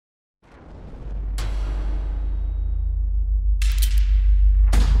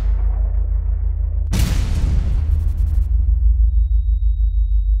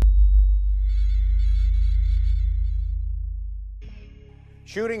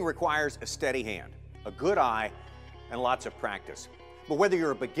Shooting requires a steady hand, a good eye, and lots of practice. But whether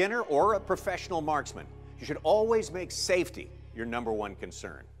you're a beginner or a professional marksman, you should always make safety your #1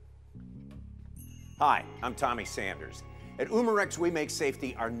 concern. Hi, I'm Tommy Sanders. At Umarex, we make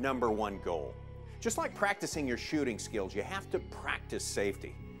safety our #1 goal. Just like practicing your shooting skills, you have to practice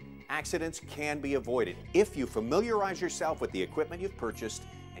safety. Accidents can be avoided if you familiarize yourself with the equipment you've purchased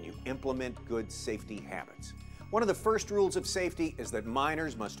and you implement good safety habits. One of the first rules of safety is that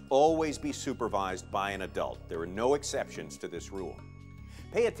minors must always be supervised by an adult. There are no exceptions to this rule.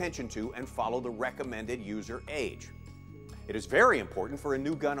 Pay attention to and follow the recommended user age. It is very important for a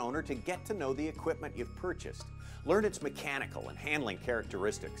new gun owner to get to know the equipment you've purchased. Learn its mechanical and handling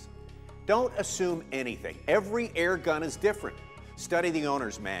characteristics. Don't assume anything. Every air gun is different. Study the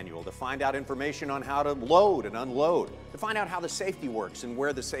owner's manual to find out information on how to load and unload, to find out how the safety works and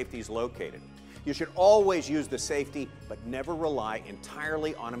where the safety is located. You should always use the safety, but never rely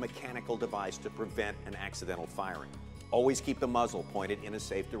entirely on a mechanical device to prevent an accidental firing. Always keep the muzzle pointed in a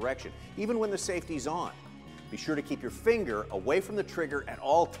safe direction, even when the safety's on. Be sure to keep your finger away from the trigger at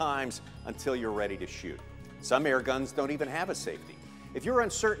all times until you're ready to shoot. Some air guns don't even have a safety. If you're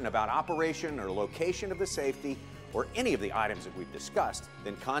uncertain about operation or location of the safety, or any of the items that we've discussed,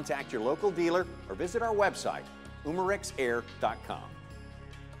 then contact your local dealer or visit our website, umarexair.com.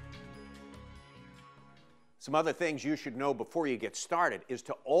 Some other things you should know before you get started is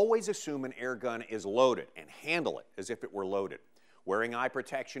to always assume an air gun is loaded and handle it as if it were loaded. Wearing eye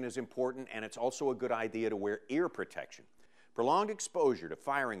protection is important, and it's also a good idea to wear ear protection. Prolonged exposure to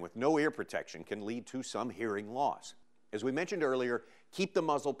firing with no ear protection can lead to some hearing loss. As we mentioned earlier, keep the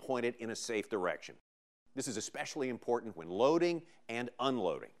muzzle pointed in a safe direction. This is especially important when loading and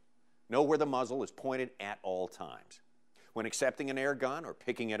unloading. Know where the muzzle is pointed at all times. When accepting an air gun or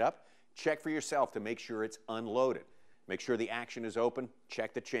picking it up, check for yourself to make sure it's unloaded. Make sure the action is open.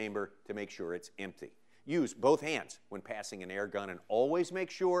 Check the chamber to make sure it's empty. Use both hands when passing an air gun, and always make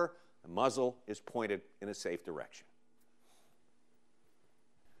sure the muzzle is pointed in a safe direction.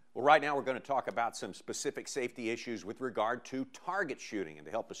 Well, right now we're going to talk about some specific safety issues with regard to target shooting. And to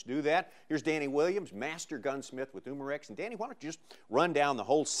help us do that, here's Danny Williams, master gunsmith with Umarex. And Danny, why don't you just run down the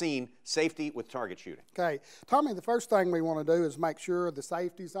whole scene, safety with target shooting? Okay. Tommy, the first thing we want to do is make sure the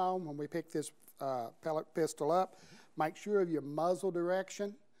safety's on when we pick this pellet pistol up. Make sure of your muzzle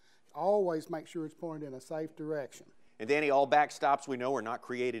direction. Always make sure it's pointed in a safe direction. And Danny, all backstops we know are not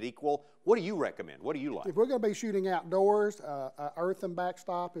created equal. What do you recommend? What do you like? If we're going to be shooting outdoors, earthen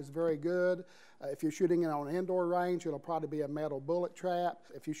backstop is very good. If you're shooting it on an indoor range, it'll probably be a metal bullet trap.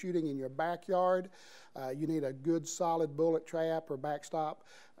 If you're shooting in your backyard, you need a good solid bullet trap or backstop.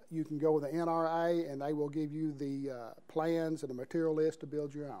 You can go with the NRA, and they will give you the plans and the material list to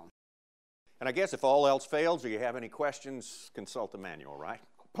build your own. And I guess if all else fails or you have any questions, consult the manual, right?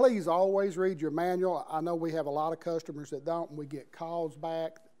 Please always read your manual. I know we have a lot of customers that don't, and we get calls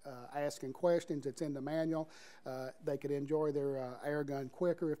back asking questions. It's in the manual. They could enjoy their air gun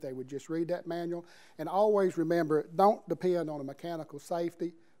quicker if they would just read that manual. And always remember, don't depend on a mechanical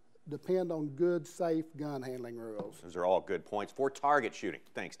safety. Depend on good, safe gun handling rules. Those are all good points for target shooting.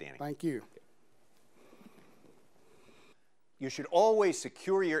 Thanks, Danny. Thank you. You should always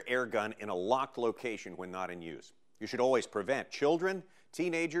secure your air gun in a locked location when not in use. You should always prevent children,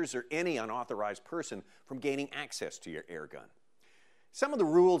 teenagers, or any unauthorized person from gaining access to your air gun. Some of the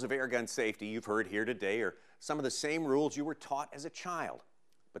rules of air gun safety you've heard here today are some of the same rules you were taught as a child,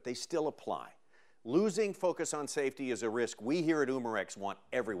 but they still apply. Losing focus on safety is a risk we here at Umarex want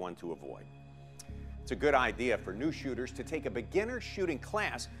everyone to avoid. It's a good idea for new shooters to take a beginner shooting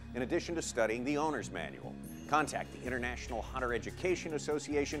class in addition to studying the owner's manual. Contact the International Hunter Education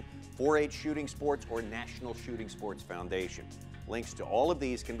Association, 4-H Shooting Sports, or National Shooting Sports Foundation. Links to all of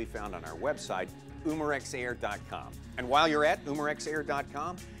these can be found on our website, umarexair.com. And while you're at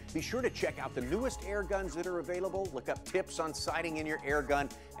umarexair.com, be sure to check out the newest air guns that are available, look up tips on sighting in your air gun,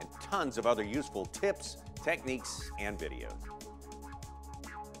 and tons of other useful tips, techniques, and videos.